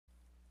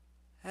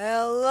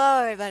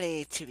Hello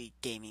everybody, Chibi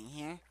Gaming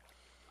here,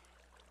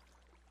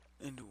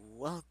 and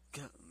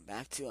welcome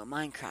back to a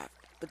Minecraft.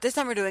 But this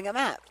time we're doing a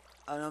map,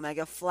 an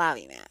Omega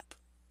Flowey map.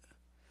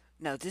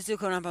 No, this is the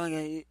code I'm probably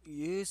going to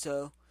use,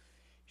 so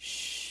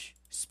shh,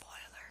 spoiler.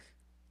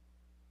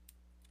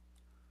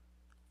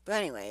 But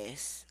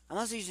anyways, I'm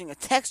also using a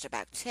texture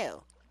pack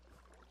too.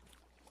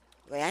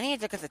 Wait, I need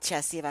to look at the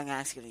chest, see if I can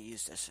actually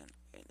use this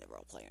in the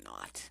roleplay or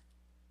not.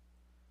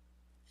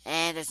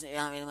 And there's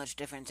not really much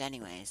difference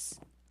anyways.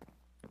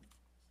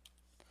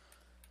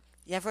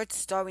 Yeah, for it to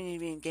start, we need to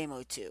be in game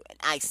mode 2. And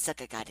I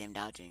suck at goddamn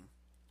dodging.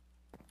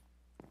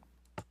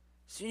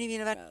 So you need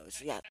to be in a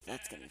so yeah,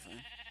 that's gonna be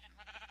fun.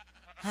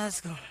 Let's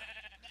go.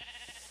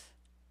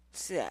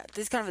 So yeah,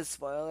 this is kind of a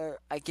spoiler.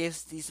 I gave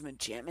these some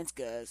enchantments,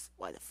 cause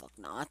why the fuck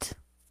not?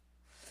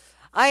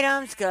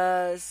 Items,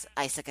 cause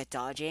I suck at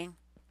dodging.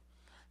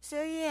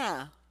 So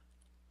yeah.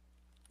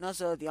 And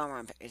also the armor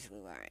I'm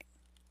basically wearing.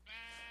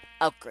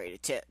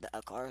 Upgraded to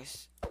the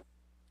cars.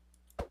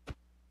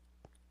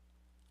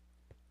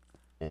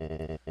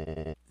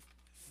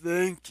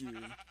 Thank you.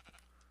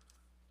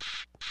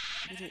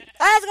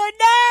 Ah, it's going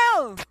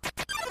down!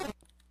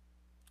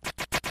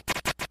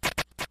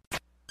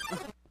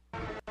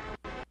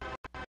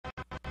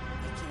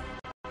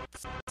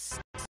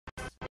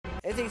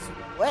 Everything's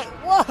wet.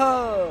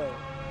 Whoa!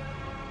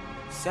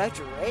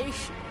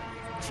 Saturation.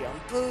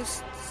 Jump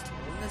boost.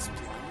 Stillness.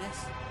 Blindness.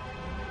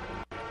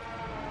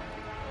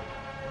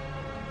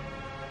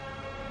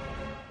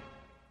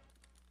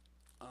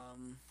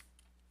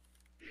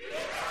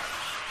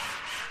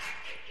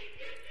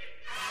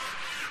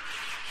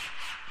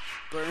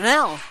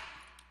 Burnell!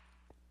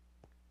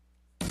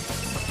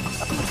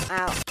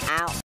 Ow,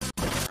 ow,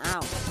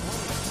 ow.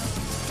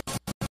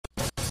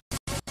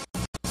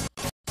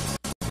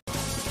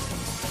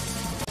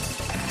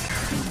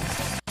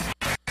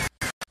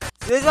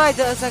 This is why I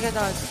did a second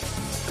dodge.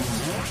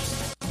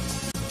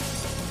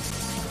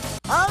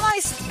 Oh my!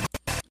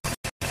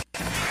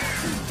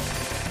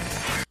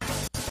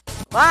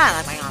 Wow,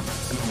 that's my armor.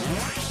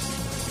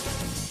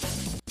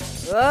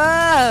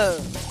 Whoa!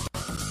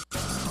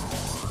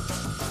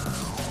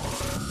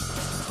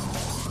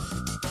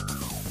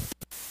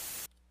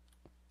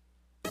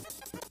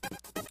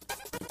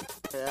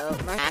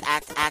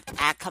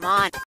 Act, come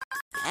on.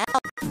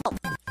 Help.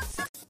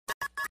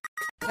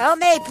 Help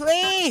me,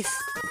 please.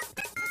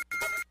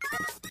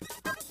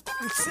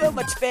 I'm so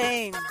much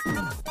pain.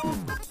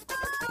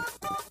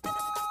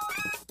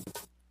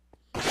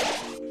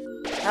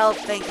 Help,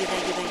 thank you.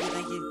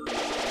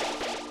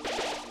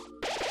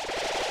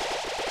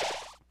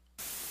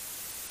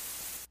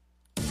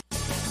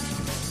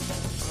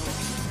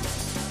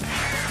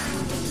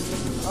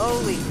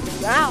 Holy,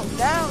 down.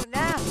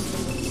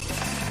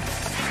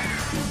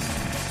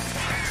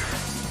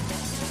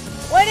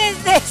 What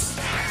is this?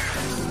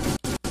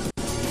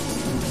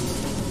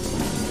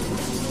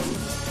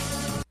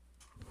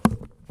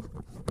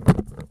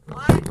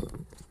 What?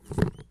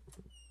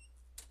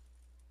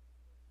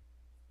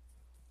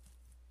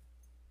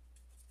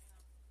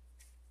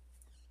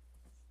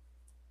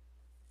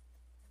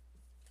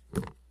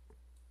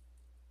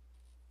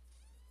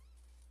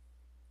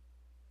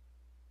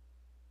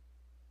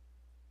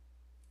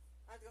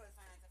 Let's go with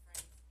finance and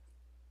friends.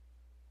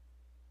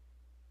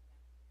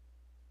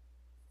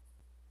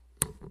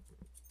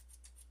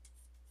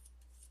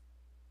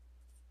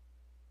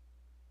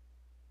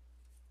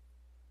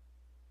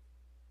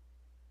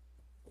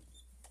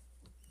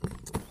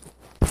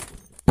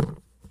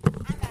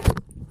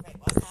 Wait,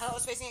 what the hell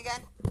was facing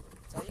again?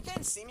 So you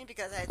can't see me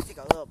because I had to take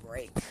a little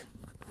break.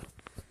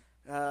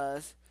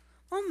 Cause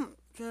someone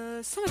came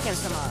to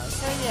us.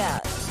 So yeah.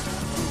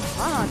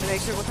 I wanted to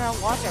make sure what kind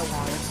of watch I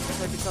wanted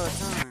so I could tell the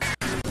time.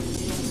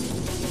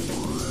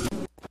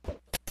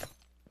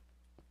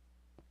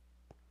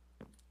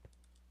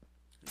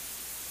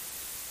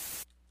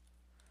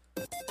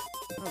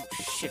 Oh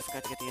shit,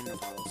 forgot to get the ender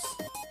pearls.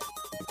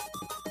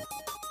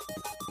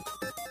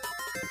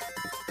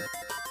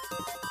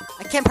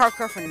 I can't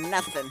parkour for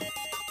nothing.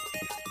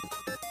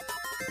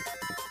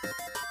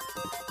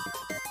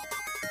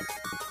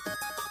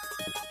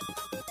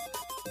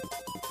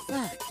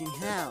 Fucking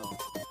hell.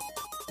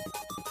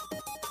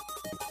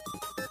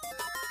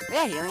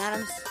 Yeah, healing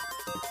items.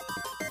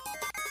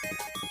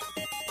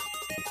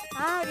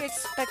 How do you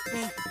expect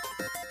me?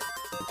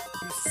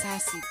 You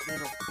sassy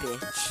little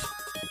bitch.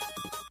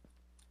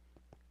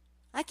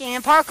 I can't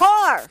even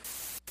parkour!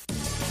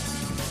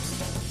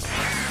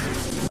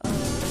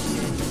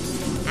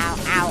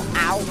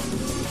 Ow.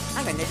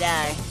 I'm gonna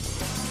die.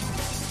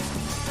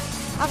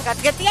 I've got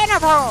to get the ender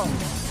pearl!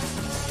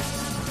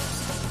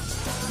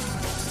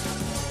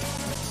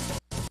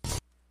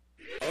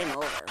 Game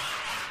over.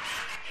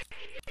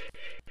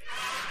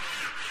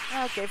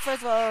 Okay,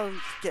 first of all,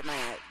 get my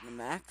item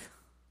back.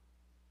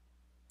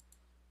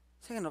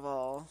 Second of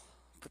all,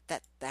 put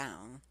that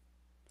down.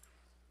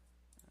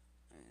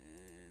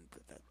 And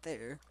put that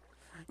there.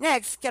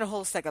 Next, get a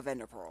whole stack of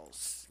ender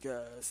pearls.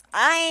 Because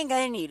I ain't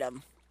gonna need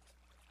them.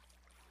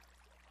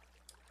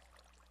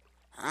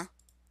 Huh?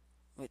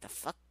 Wait, the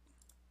fuck?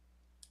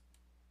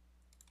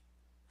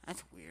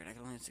 That's weird. I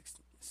can only have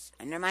 16.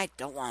 Never mind.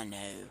 Don't want to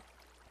know.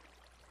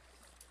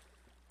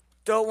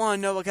 Don't want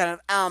to know what kind of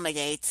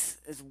almagate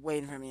is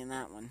waiting for me in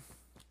that one.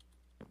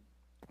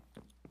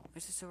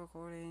 Is it still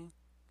recording?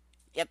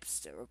 Yep,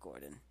 still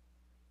recording.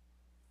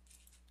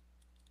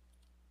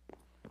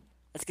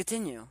 Let's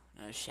continue,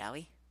 shall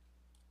we?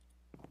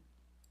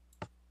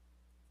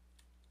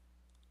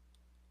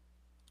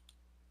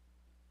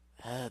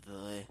 Oh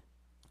boy.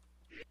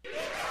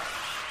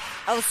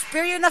 I'll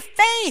spear you in the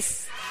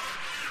face!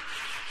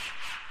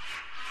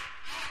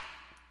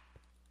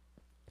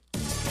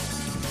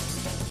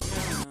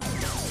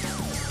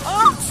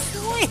 Oh,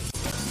 sweet!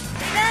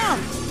 No!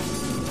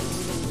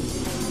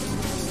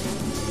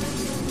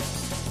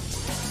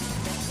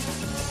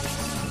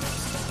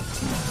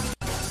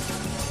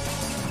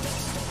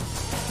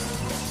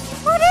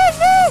 What is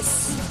this?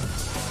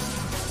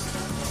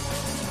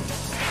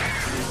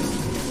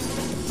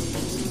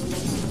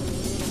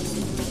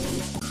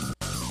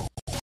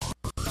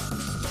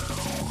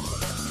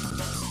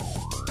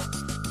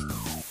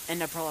 And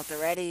the product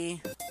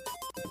already.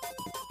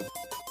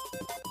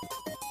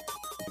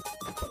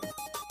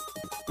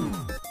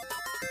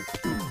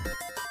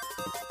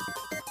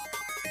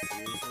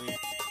 Seriously?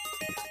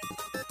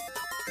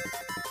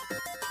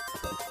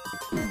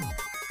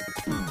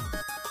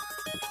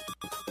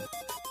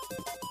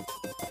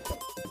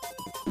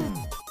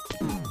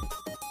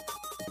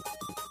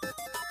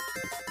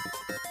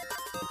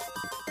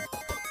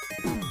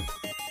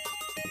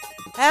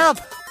 Help!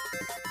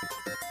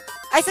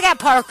 I still got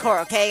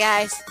parkour, okay,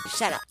 guys?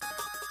 Shut up.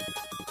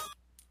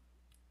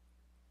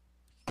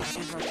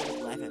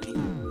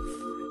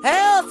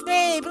 Help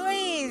me,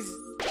 please!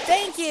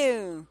 Thank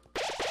you!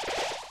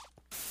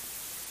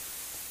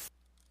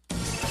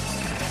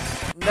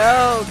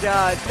 No,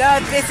 God,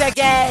 not this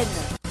again!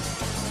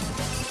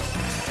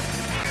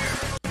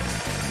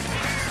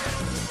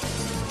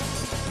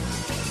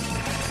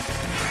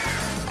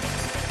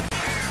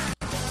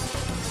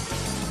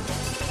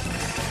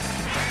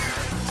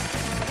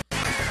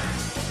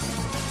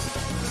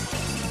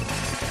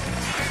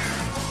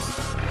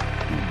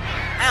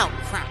 Ow,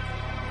 crap.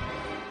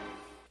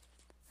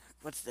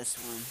 What's this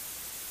one?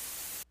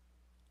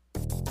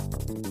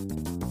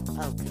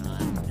 Oh,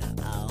 God, no.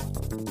 Oh.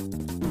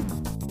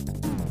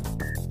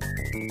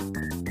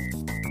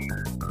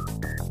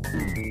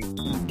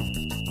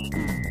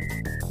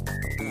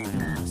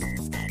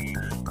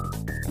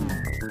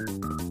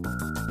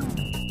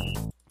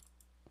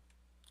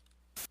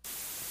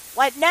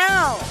 What?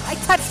 No! I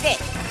touched it!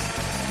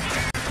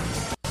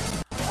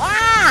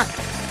 Ah!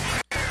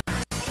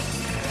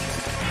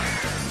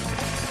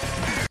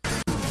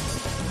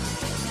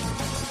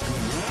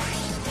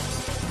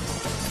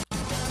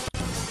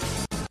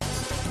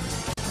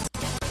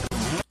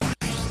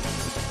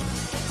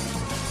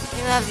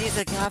 You have to use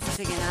a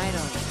confiscating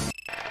item.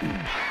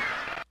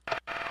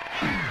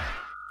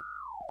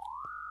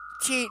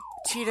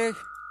 Cheater.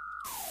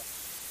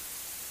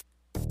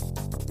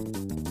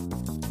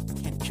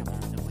 Can't jump on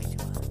the way too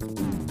high.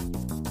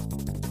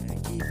 Gotta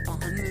keep on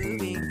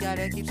moving,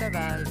 gotta keep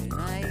surviving. I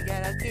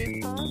gotta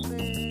keep on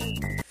living.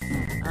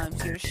 I'm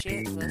scared of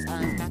shit, but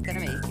I'm not gonna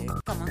make it.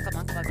 Come on.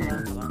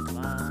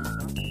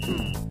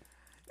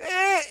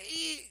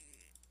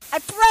 I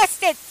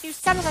pressed it! You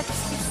son of a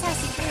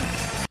sassy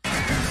bitch.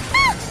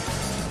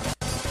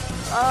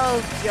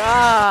 Oh,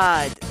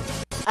 God.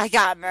 I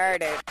got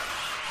murdered.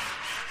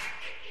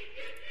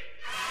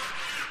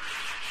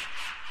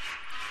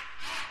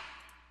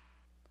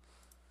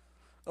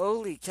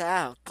 Holy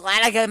cow.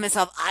 Glad I got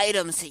myself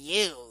items to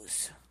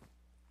use.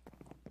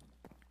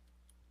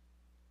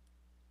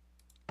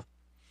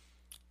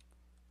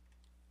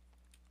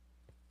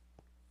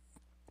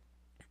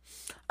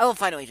 I will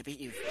find a way to beat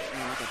you, you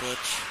like a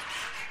bitch.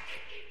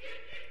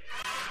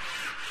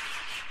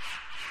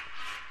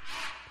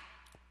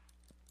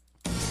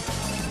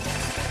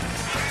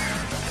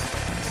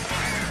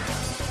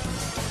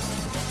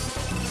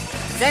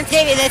 Don't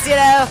give me this, you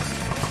know.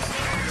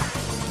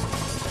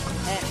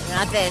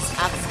 Not this,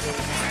 opposite.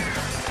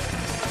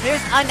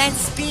 Here's Undyne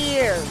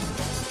Spear.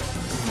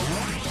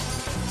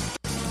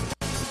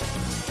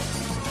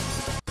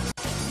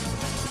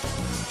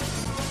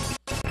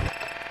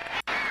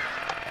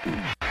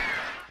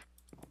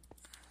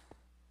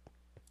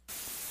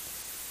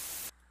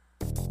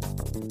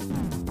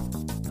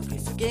 Okay,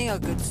 so getting a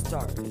good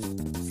start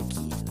is the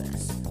key to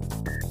this.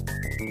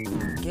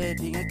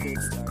 Getting a good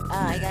start.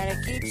 I gotta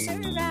keep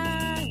surviving.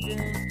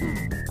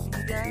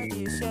 You gotta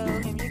show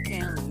him you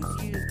can't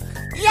lose you.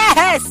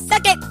 Yes!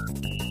 Suck it!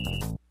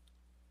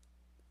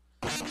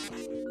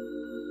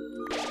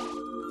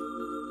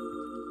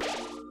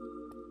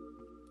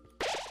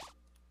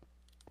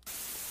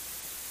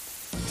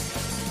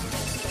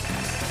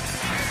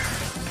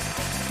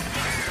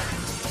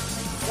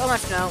 So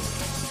much snow.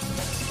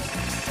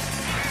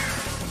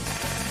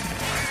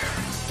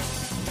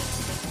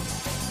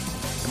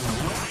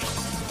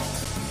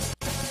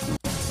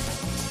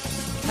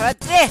 How about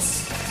this?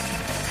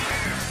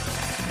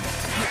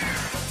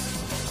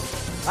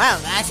 Wow,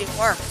 that actually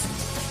worked.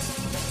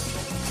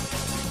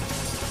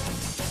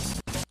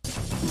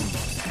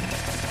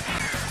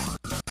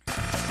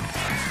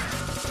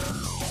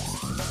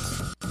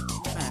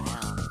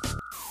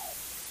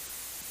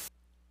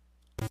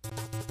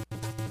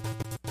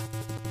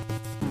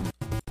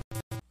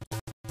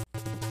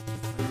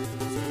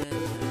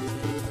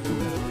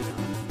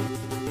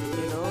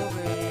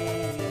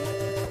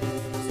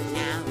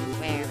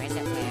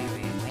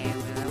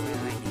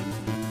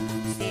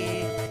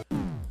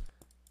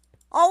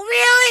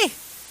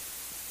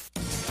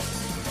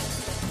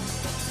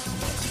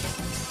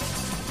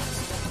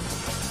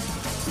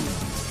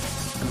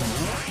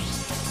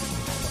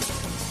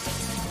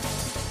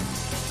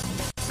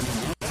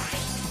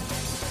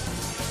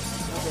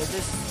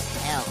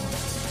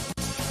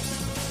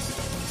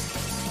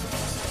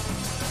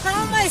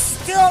 am I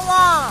still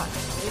alive?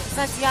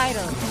 Besides the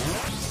item.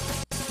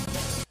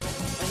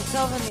 And it's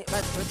over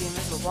with the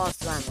invisible walls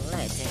to I'm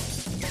lit.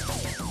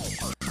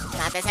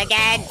 Not this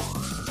again!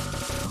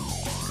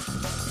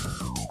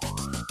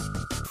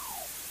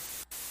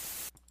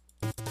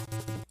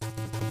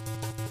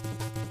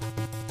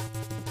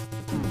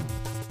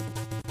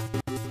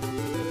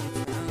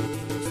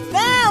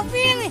 No,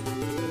 really?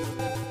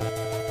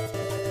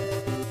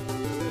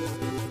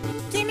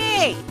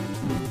 Timmy!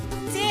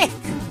 Dick!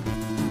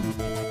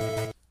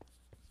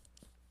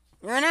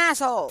 You're an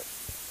asshole!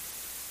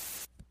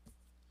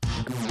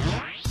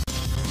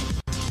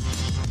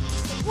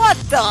 What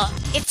the?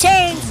 It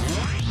changed!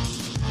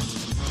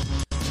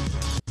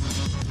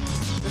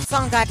 The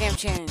song goddamn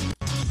changed.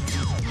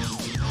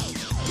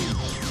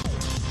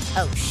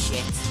 Oh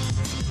shit.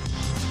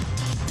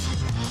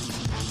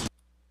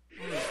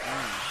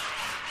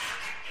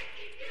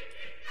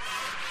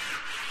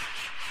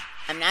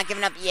 I'm not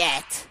giving up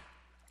yet.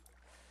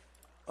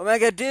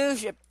 Omega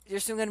douche, you're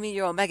soon gonna meet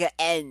your Omega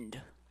end.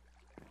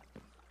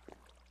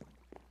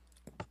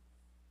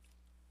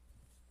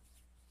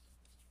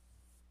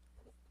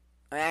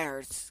 Oh, that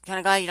hurts.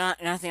 Kinda glad you're not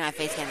seeing my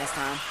face again this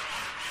time.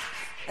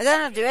 I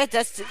don't do it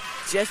just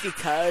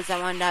because I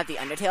wanted to have the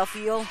Undertale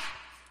feel on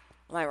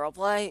my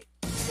roleplay.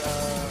 So,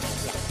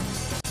 yeah.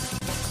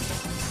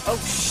 Oh,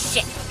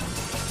 shit.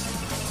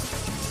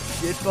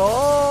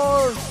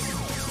 Shitballs!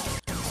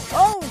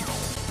 Oh!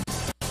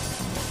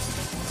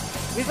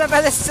 Leave my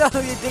brother solo,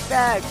 you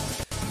dickbag!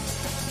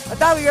 I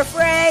thought we were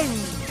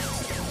friends!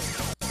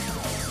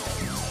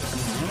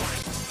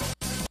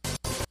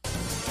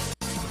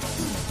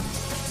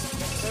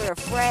 We were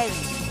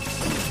friends!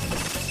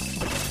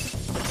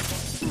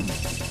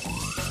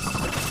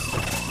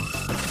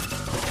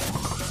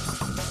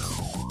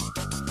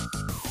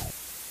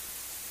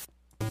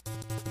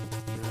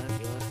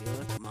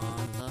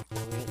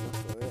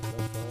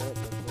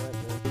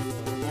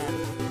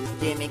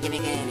 Gimme,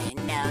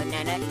 no.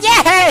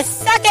 Yes!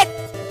 Suck it!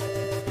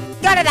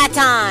 Got it that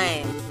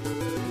time!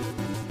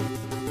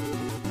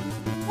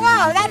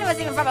 Whoa, that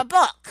wasn't even from a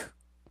book!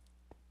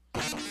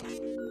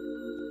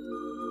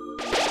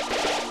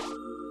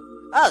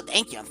 Oh,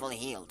 thank you, I'm fully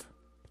healed.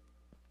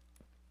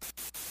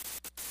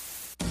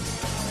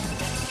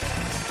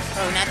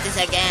 Oh, not this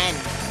again!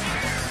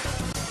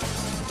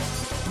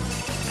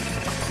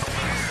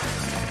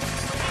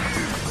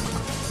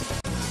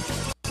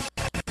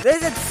 This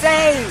is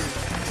insane!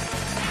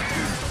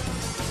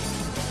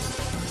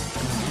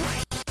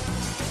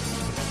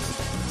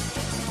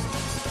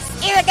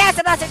 Eat a gas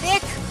about your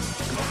dick!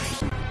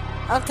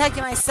 I'll take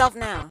you myself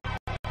now.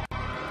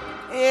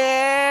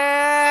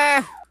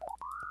 Yeah!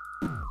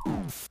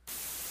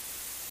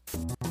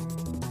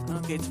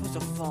 Okay, it's supposed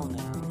to fall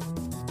now.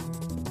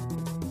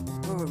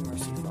 Where would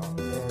Mercy fall?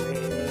 There it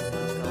is.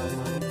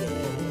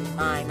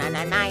 Mine.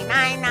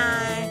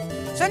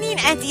 So I need an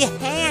empty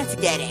hand to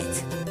get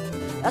it.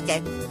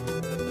 Okay.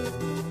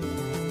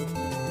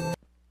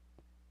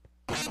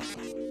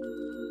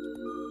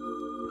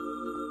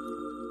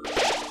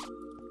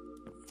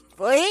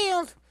 Fully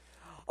healed.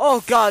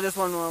 Oh god, there's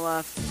one more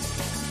left.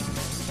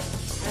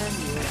 And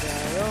here we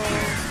go.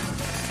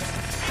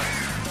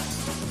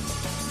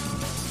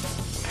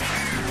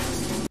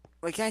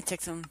 Wait, can I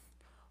take some?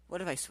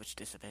 What if I switch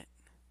this a bit?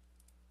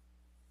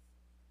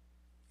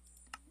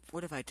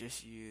 What if I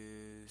just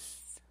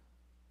used?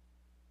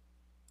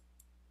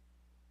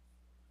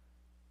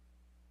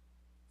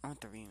 I want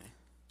the remake.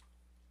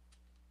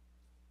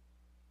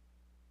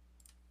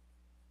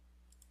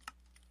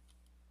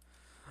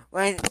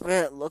 Will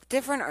it look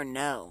different or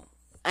no?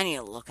 I need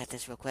to look at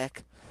this real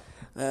quick.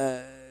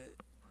 I've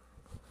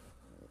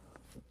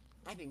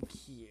been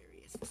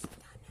curious for some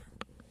time now.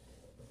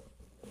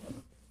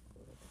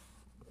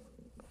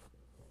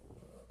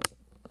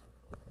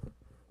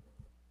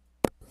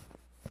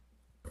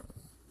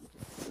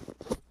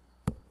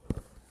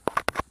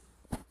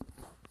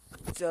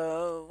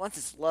 So, once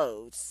it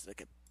loads,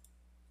 look at...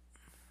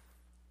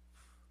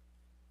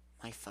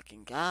 My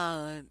fucking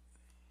god.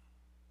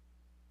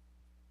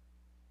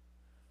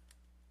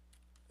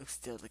 Looks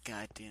still the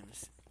goddamn...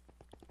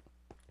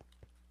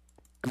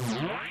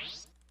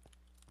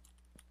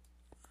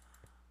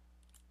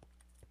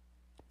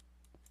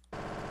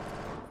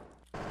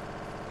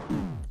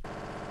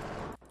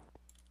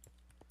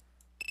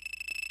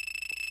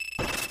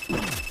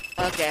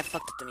 Okay, I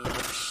fucked up the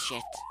music.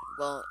 Shit.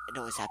 Well, it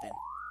always happened.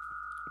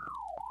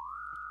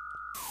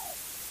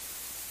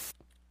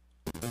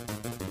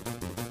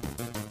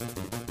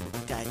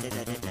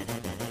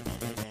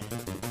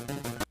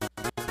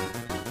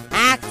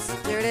 Axe!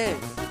 There it is.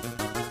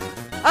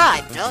 Oh,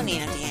 I don't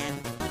need it at the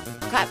end.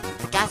 Crap,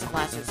 the gas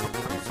blasters.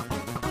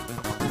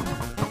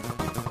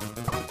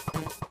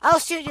 I'll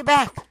shoot you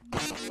back.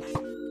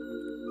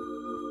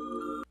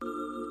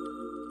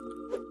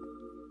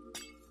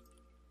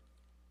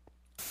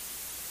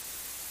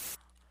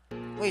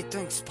 Wait,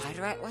 throwing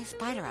spider at? Why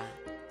spider at?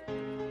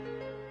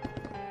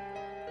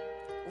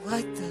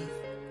 What the?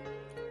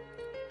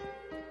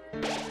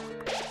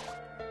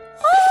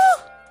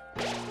 Oh!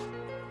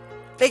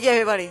 Thank you,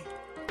 everybody.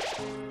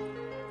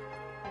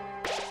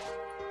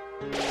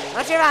 I'm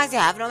not sure if I actually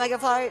have an Omega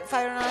fight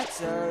or not,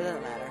 so it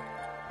doesn't matter.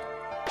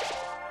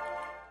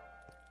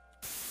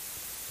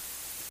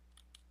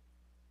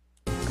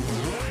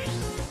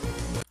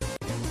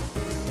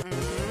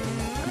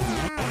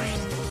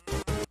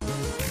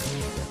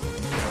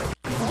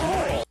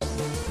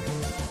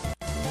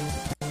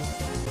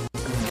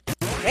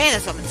 Man,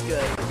 this weapon's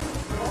good.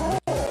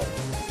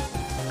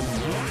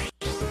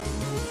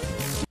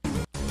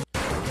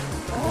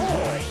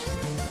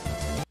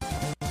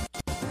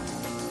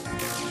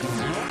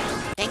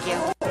 Thank you.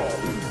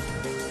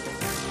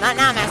 Not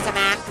now, Master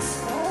Max.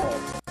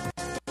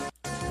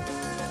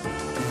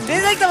 This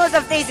is like the most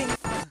amazing.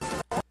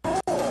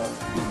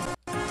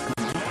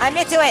 I'm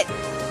into it.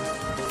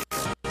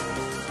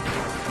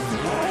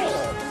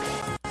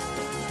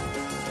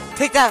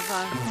 Take that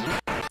fun.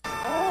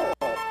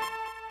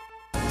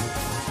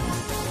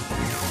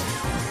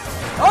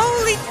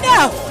 Holy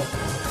no!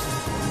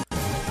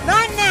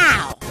 Not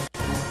now!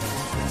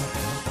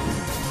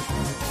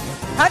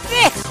 How's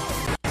this?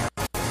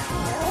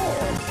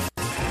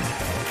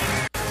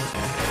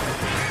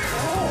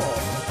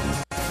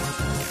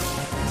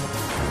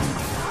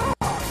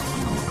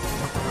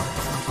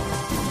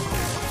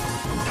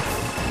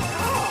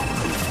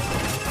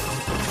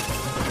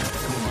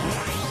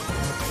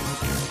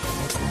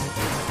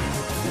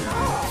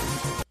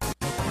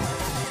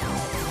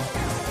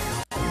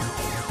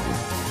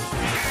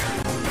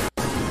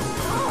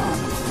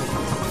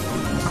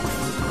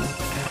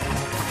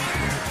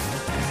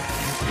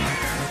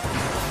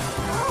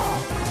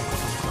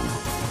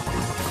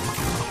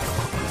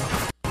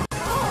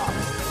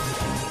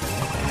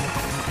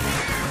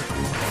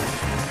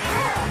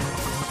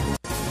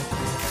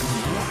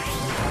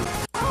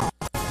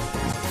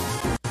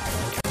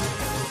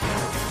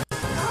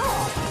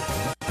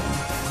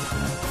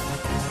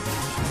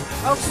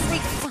 Oh,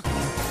 sweet.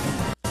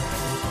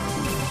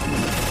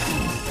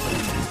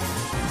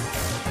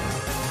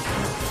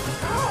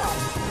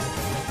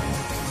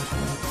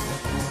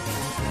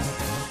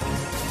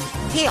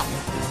 Heal.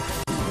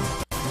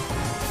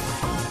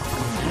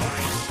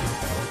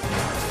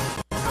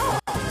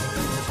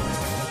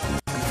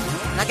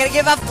 Not gonna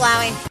give up,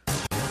 Flowey.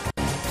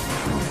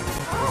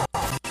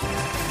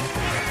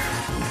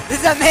 This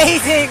is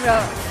amazing,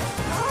 though.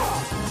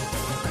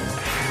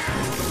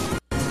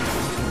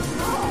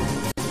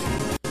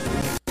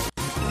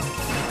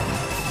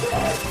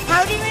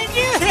 How do you even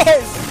do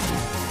this?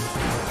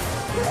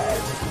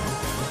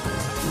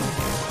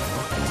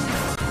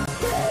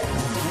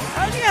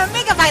 How do you even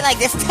make a fight like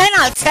this? 10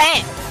 out of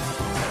 10.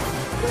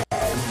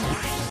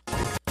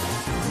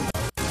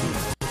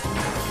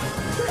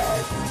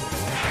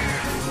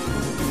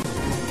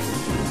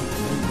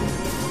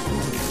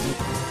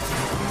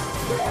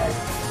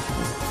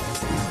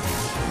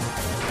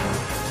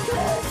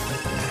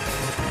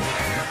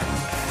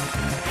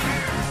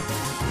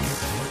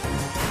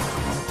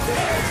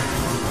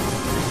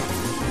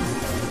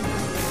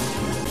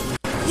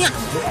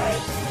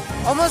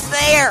 Almost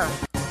there.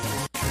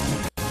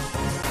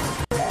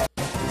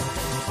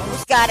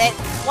 Almost got it.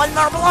 One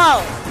more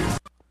blow.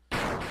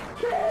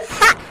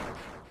 Ha!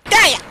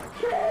 Got ya!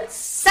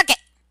 Suck it.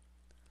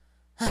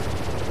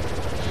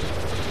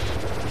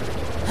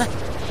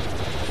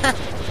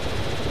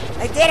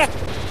 I did it.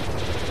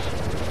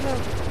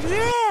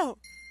 No.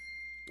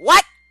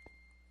 What?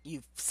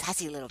 You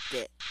sassy little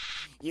bit.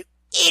 You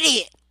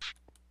idiot.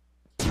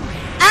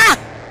 Ah!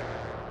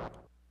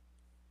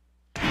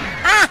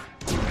 Ah!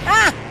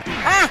 Ah!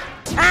 Ah!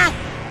 Ah!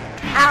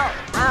 Ow!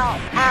 Ow!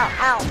 Ow!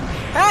 Ow!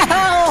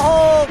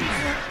 Help!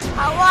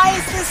 Why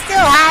is this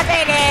still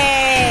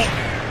happening?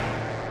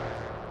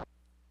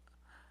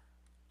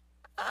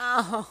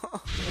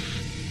 Oh!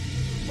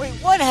 Wait,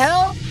 what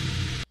hell?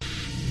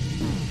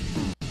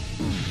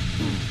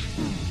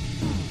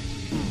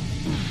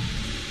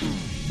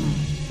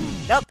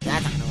 Nope,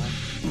 that's not gonna work.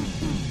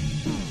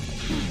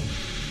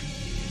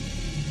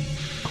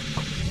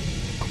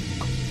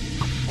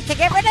 I can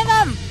get rid of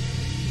them!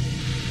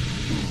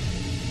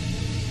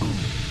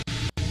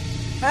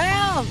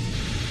 Help!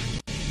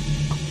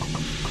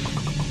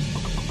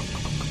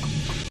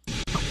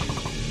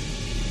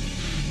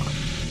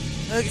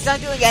 Look, it's not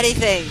doing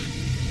anything.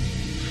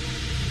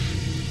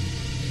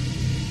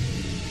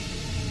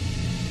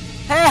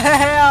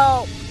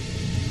 Help!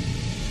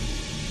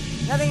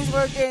 Nothing's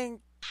working.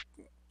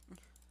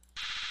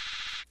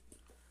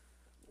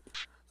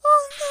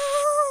 Oh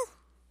no!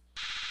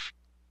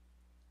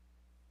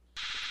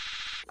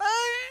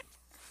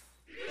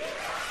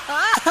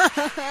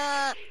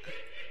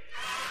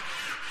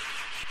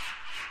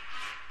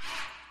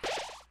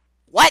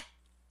 What?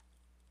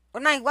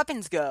 Where'd my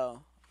weapons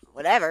go?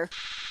 Whatever.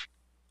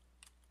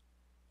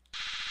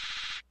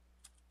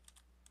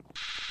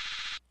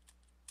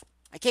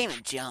 I can't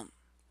even jump.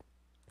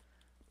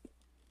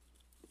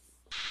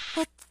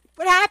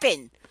 What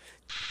happened?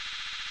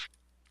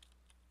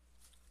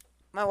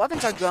 My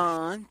weapons are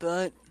gone,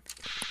 but...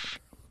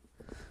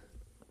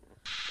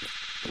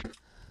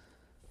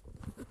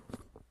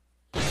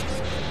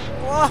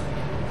 Whoa!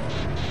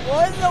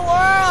 What in the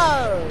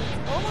world?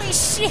 Holy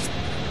shit!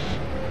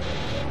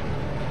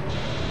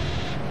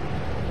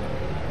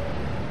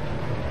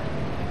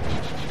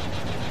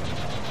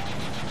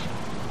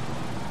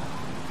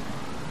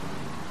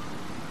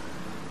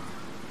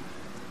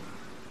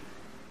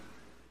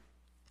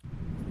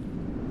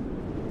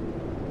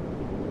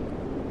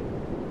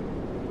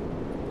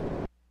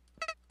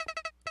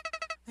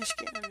 I just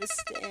can't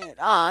understand.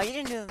 Aw, you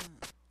didn't do...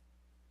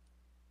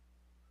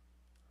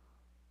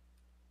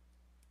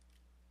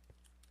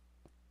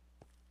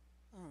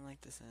 I don't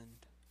like this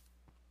end.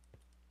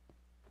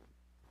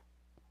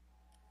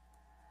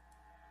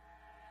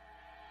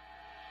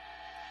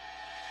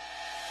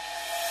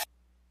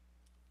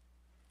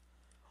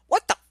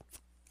 What the...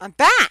 I'm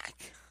back!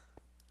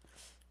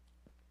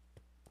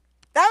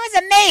 That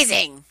was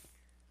amazing!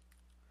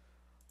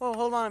 Whoa,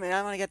 hold on a minute.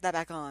 I want to get that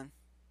back on.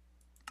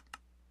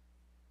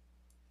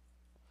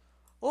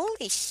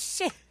 Holy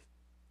shit!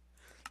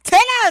 10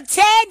 out of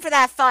 10 for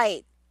that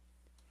fight!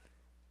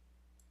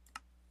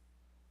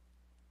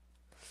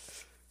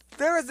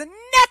 There was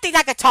nothing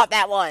that could top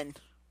that one!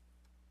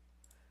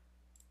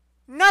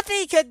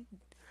 Nothing could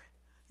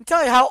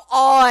tell you how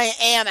awe I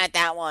am at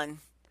that one.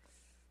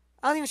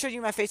 I don't even show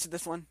you my face with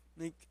this one.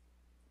 Like,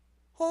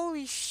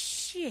 holy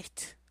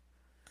shit.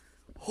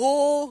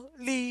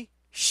 Holy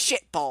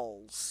shit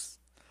balls.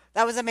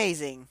 That was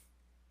amazing.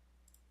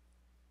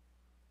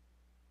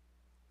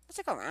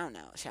 Let's look around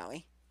now, shall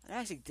we? I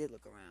actually did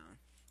look around.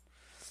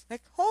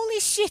 Like, holy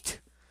shit!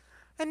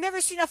 I've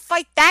never seen a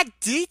fight that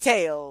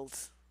detailed.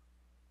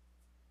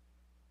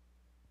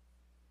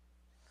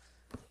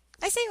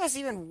 I say it was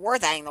even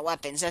worth adding the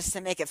weapons just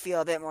to make it feel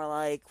a bit more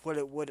like what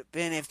it would have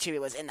been if Chibi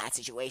was in that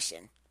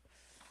situation.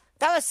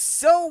 That was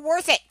so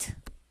worth it!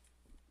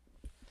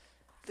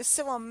 This is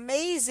so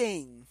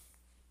amazing!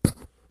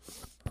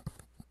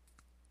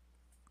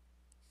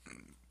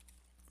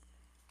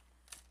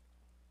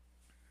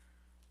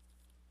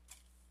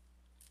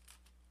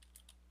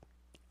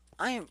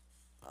 I am...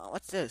 Oh,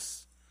 what's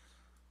this?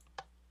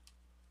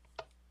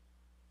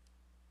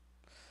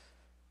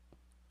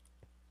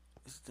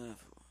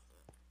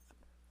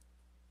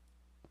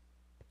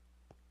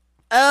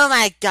 Oh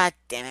my god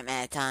damn it,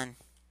 Marathon.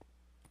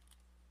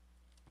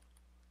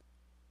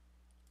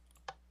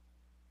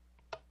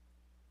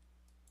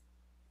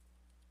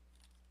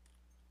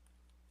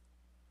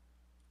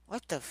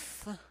 What the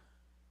fuck?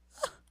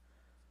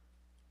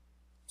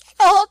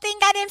 The whole thing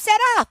got him set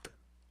up!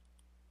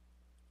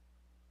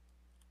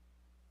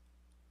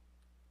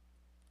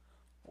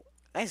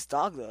 Nice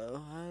dog,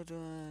 though. How do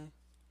I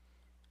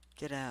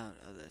get out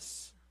of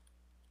this?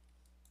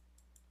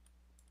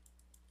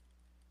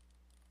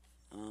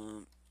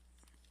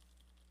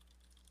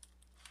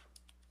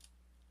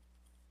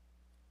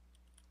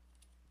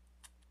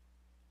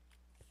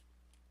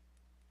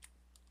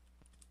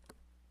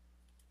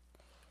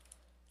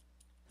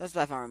 That's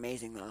by far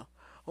amazing, though.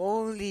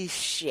 Holy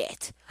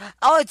shit.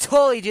 I would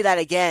totally do that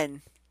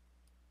again.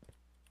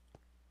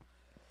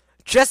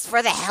 Just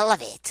for the hell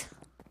of it.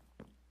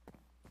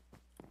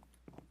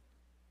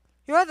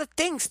 Here are the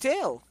things,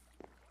 too.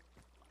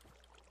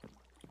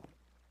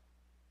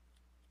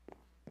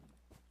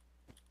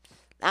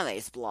 That way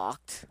it's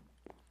blocked.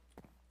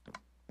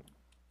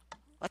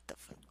 What the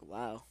fuck?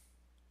 Wow.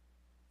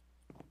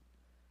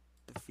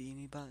 The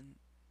Feeny button.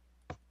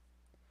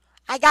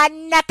 I got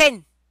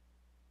nothing!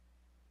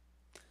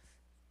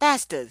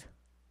 Bastard.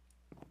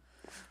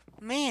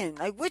 Man,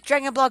 I wish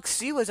Dragon Block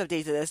C was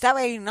updated to this. That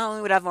way not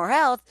only would I have more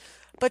health,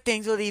 but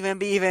things would even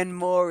be even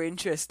more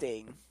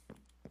interesting.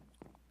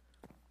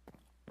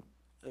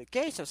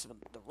 Okay, so some of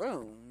the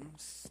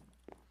rooms.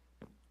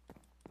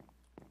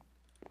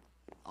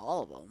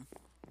 All of them.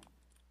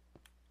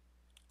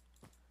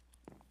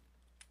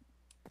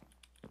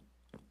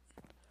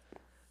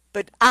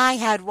 But I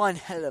had one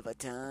hell of a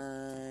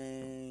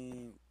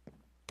time.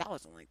 That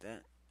wasn't like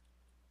that.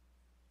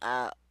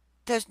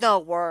 There's no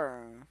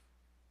worm.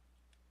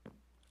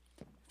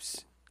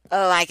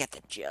 Oh, I get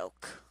the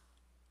joke.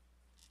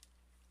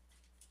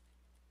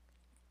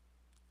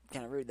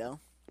 Kinda rude, though.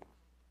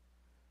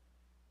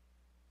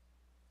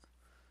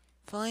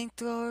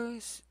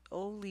 Flamethrowers?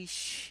 Holy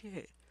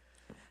shit.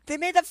 They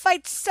made the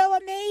fight so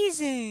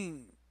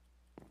amazing!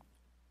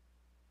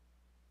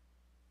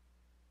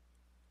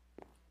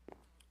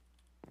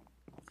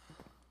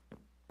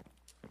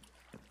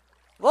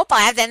 Well,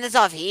 I have to end this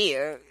off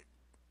here.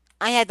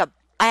 I had a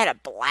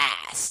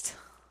blast.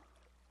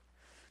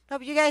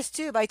 Hope you guys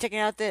too by checking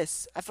out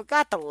this. I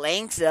forgot the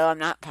links though.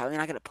 Probably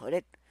not gonna put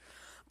it.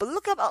 But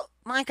look up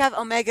Minecraft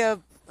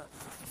Omega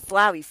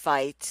Flowey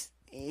Fight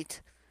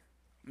 8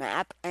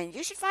 map, and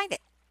you should find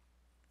it.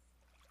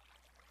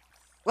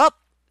 Well,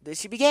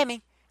 this should be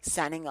gaming.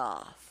 Signing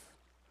off.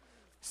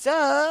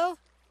 So,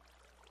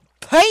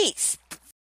 peace.